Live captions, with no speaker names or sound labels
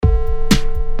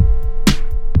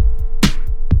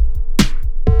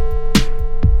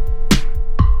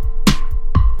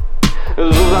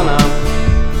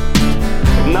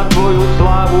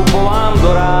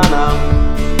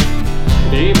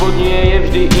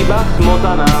iba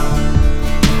smotaná,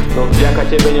 no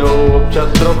vďaka tebe ňou občas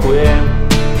trochu je.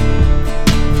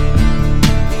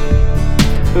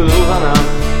 Zuzana,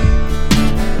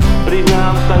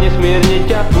 priznám sa, nesmierne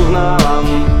ťa uznávam.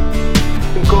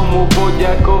 Komu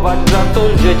poďakovať za to,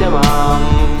 že ťa mám?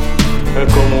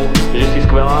 Komu, že si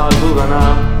skvelá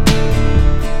Zuzana?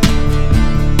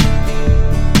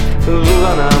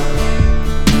 Zuzana,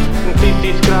 ty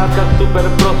si skrátka super,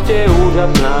 proste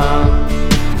úžasná.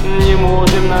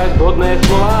 Nemôžem nájsť vhodné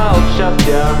slová od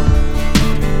šťastia,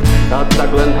 a tak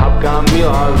len hapkám,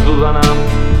 milá Zuzana.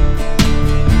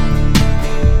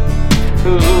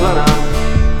 Zuzana,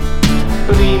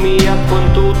 príjmi aspoň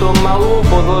túto malú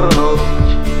pozornosť.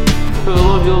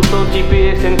 Zložil som ti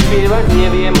pieseň, spievať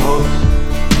neviem hoc.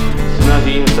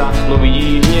 Snažím sa, no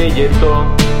vidíš, nejde to.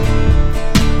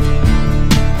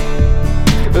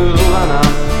 Zuzana,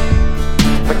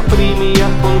 tak príjmi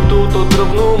aspoň túto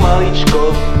drobnú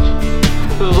maličkosť.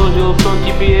 Zložil som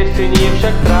ti pieseň, je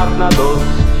však trápna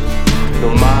dosť,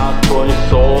 no má aspoň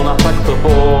sol na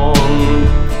saxofón.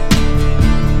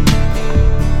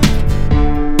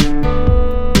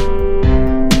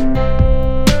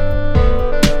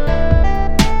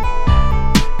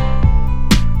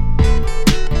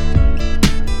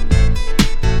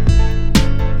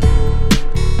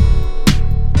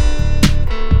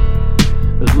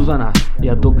 Zuzana,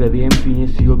 ja dobre viem, ty nie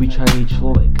si obyčajný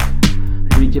človek.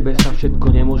 Pri tebe sa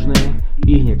všetko nemožné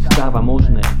i hneď stáva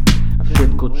možné. A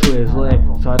všetko, čo je zlé,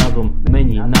 sa razom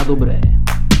mení na dobré.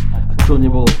 A čo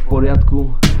nebolo v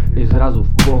poriadku, je zrazu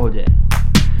v pohode.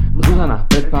 Zuzana,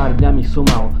 pred pár dňami som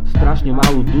mal strašne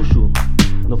malú dušu,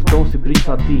 no v tom si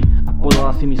prišla ty a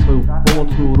podala si mi svoju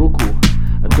pomocnú ruku.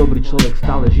 Dobrý človek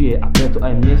stále žije a preto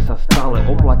aj mne sa stále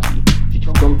oplatí žiť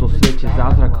v tomto svete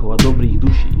zázrakov a dobrých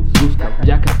duší. Zuzka,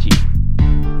 vďaka ti.